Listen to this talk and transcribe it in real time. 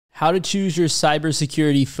how to choose your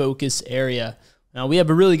cybersecurity focus area. Now, we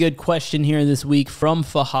have a really good question here this week from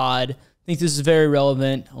Fahad. I think this is very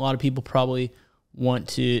relevant. A lot of people probably want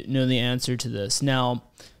to know the answer to this. Now,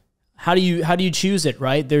 how do you choose it,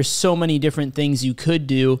 right? There's so many different things you could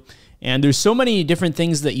do, and there's so many different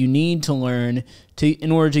things that you need to learn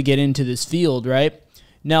in order to get into this field, right?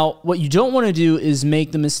 Now, what you don't want to do is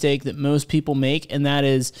make the mistake that most people make, and that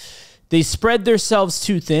is they spread themselves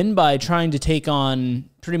too thin by trying to take on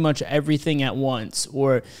pretty much everything at once,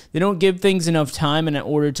 or they don't give things enough time in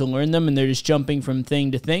order to learn them, and they're just jumping from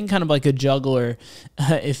thing to thing, kind of like a juggler,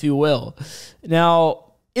 if you will.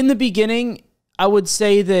 Now, in the beginning, I would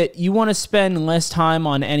say that you want to spend less time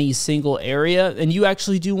on any single area, and you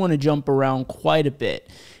actually do want to jump around quite a bit.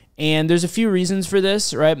 And there's a few reasons for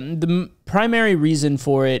this, right? The primary reason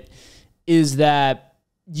for it is that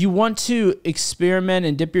you want to experiment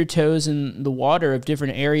and dip your toes in the water of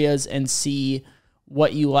different areas and see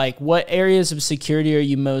what you like. What areas of security are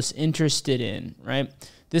you most interested in, right?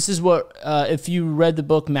 This is what, if you read the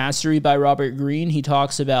book Mastery by Robert Greene, he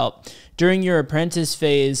talks about during your apprentice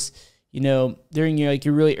phase, during your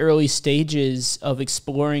really early stages of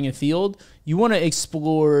exploring a field, you want to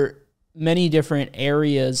explore many different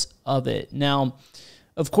areas of it. Now,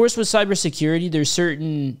 of course, with cybersecurity, there's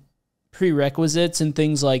certain prerequisites and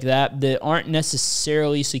things like that aren't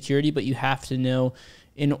necessarily security, but you have to know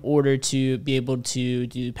in order to be able to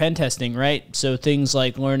do pen testing, right? So things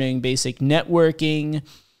like learning basic networking,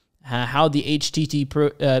 how the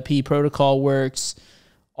HTTP protocol works,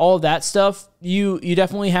 all of that stuff, you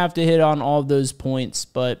definitely have to hit on all of those points.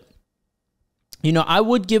 But, I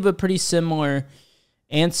would give a pretty similar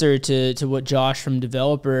answer to what Josh from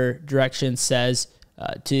Developer Direction says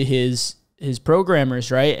to his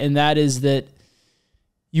programmers, right? And that is that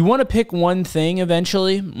you want to pick one thing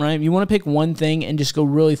eventually, right? You want to pick one thing and just go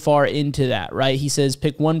really far into that, right? He says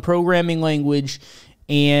pick one programming language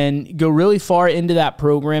and go really far into that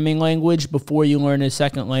programming language before you learn a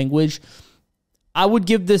second language. I would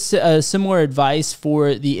give this similar advice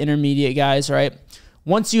for the intermediate guys, right?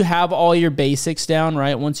 Once you have all your basics down,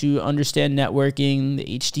 right? Once you understand networking, the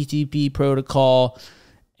HTTP protocol,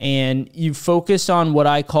 and you've focused on what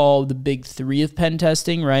I call the big three of pen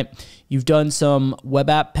testing, right? You've done some web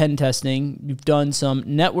app pen testing, you've done some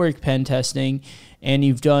network pen testing, and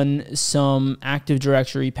you've done some Active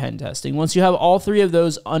Directory pen testing. Once you have all three of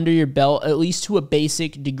those under your belt, at least to a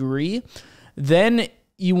basic degree, then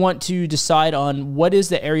you want to decide on what is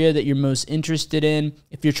the area that you're most interested in.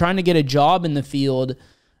 If you're trying to get a job in the field,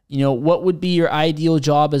 what would be your ideal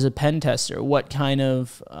job as a pen tester? What kind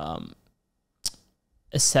of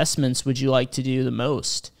assessments would you like to do the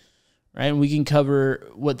most, right? And we can cover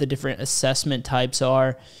what the different assessment types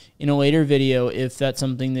are in a later video if that's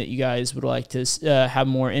something that you guys would like to have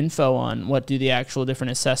more info on. What do the actual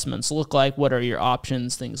different assessments look like? What are your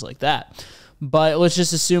options? Things like that. But let's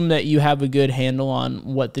just assume that you have a good handle on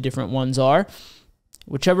what the different ones are.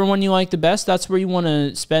 Whichever one you like the best, that's where you want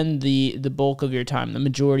to spend the bulk of your time, the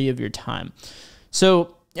majority of your time.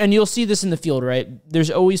 So, and you'll see this in the field, right?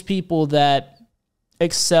 There's always people that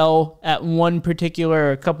excel at one particular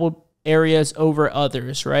or a couple areas over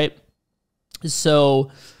others, right?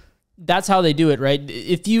 So that's how they do it, right?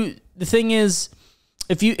 The thing is,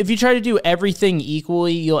 if you try to do everything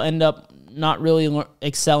equally, you'll end up not really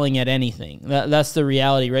excelling at anything. That's the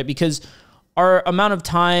reality, right? Because our amount of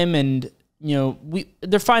time and,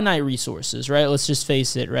 they're finite resources, right? Let's just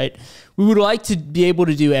face it, right? We would like to be able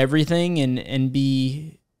to do everything and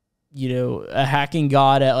be, a hacking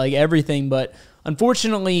god at everything, but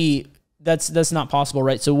unfortunately, that's not possible,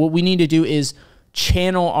 right? So what we need to do is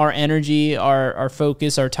channel our energy, our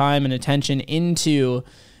focus, our time and attention into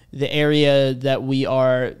the area that we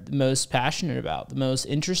are the most passionate about, the most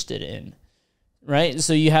interested in, right?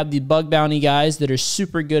 So you have the bug bounty guys that are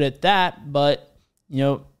super good at that, but,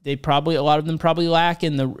 a lot of them probably lack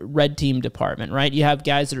in the red team department, right? You have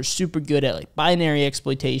guys that are super good at binary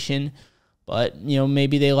exploitation, but,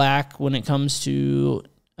 maybe they lack when it comes to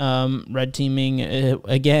red teaming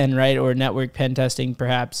again, right? Or network pen testing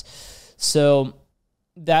perhaps. So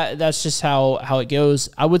that's just how it goes.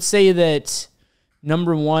 I would say that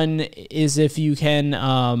number one is if you can,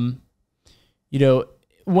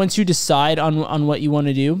 once you decide on what you want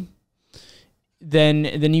to do, then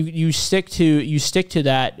you stick to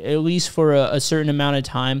that at least for a certain amount of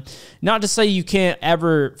time. Not to say you can't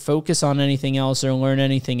ever focus on anything else or learn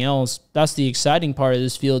anything else. That's the exciting part of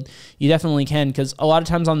this field. You definitely can, because a lot of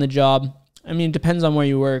times on the job, it depends on where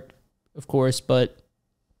you work, of course, but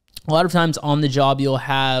a lot of times on the job you'll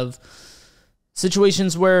have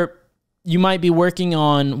situations where you might be working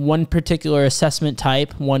on one particular assessment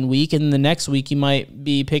type one week, and the next week you might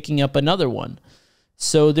be picking up another one.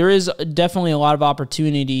 So there is definitely a lot of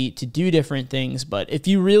opportunity to do different things. But if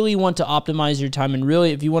you really want to optimize your time, and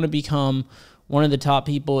really if you want to become one of the top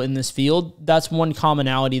people in this field, that's one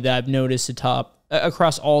commonality that I've noticed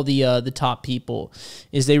across all the top people,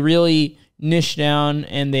 is they really niche down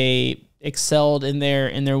and they excelled in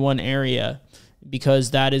their one area,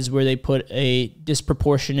 because that is where they put a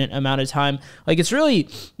disproportionate amount of time. Like, it's really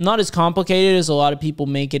not as complicated as a lot of people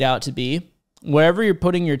make it out to be. Wherever you're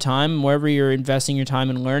putting your time, wherever you're investing your time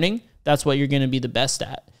in learning, that's what you're going to be the best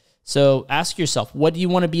at. So ask yourself, what do you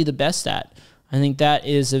want to be the best at? I think that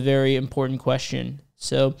is a very important question.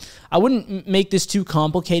 So I wouldn't make this too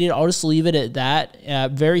complicated. I'll just leave it at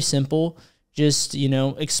that. Very simple. Just,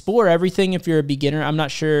 explore everything if you're a beginner. I'm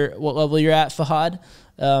not sure what level you're at, Fahad.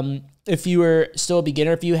 If you are still a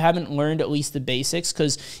beginner, if you haven't learned at least the basics,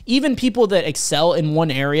 because even people that excel in one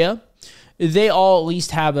area, they all at least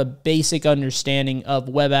have a basic understanding of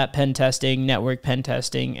web app pen testing, network pen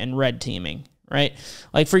testing, and red teaming, right?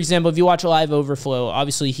 Like, for example, if you watch Live Overflow,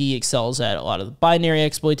 obviously he excels at a lot of the binary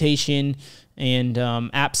exploitation and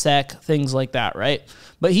AppSec, things like that, right?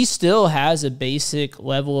 But he still has a basic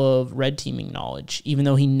level of red teaming knowledge, even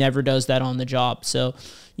though he never does that on the job. So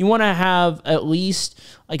you want to have at least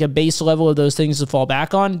like a base level of those things to fall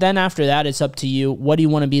back on. Then after that, it's up to you. What do you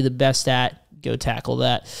want to be the best at? Go tackle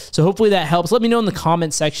that. So hopefully that helps. Let me know in the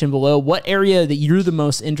comment section below what area that you're the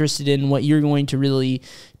most interested in, what you're going to really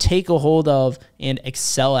take a hold of and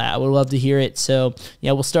excel at. I would love to hear it. So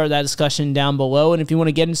yeah, we'll start that discussion down below. And if you want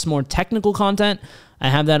to get into some more technical content, I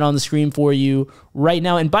have that on the screen for you right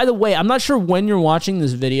now. And by the way, I'm not sure when you're watching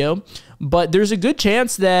this video, but there's a good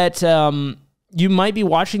chance that you might be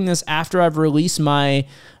watching this after I've released my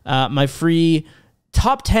my free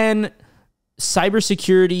top 10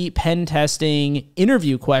 cybersecurity pen testing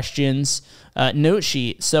interview questions note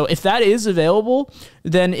sheet. So if that is available,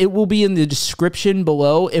 then it will be in the description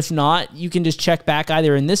below. If not, you can just check back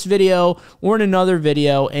either in this video or in another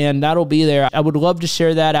video, and that'll be there. I would love to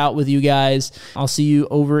share that out with you guys. I'll see you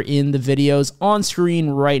over in the videos on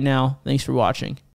screen right now. Thanks for watching.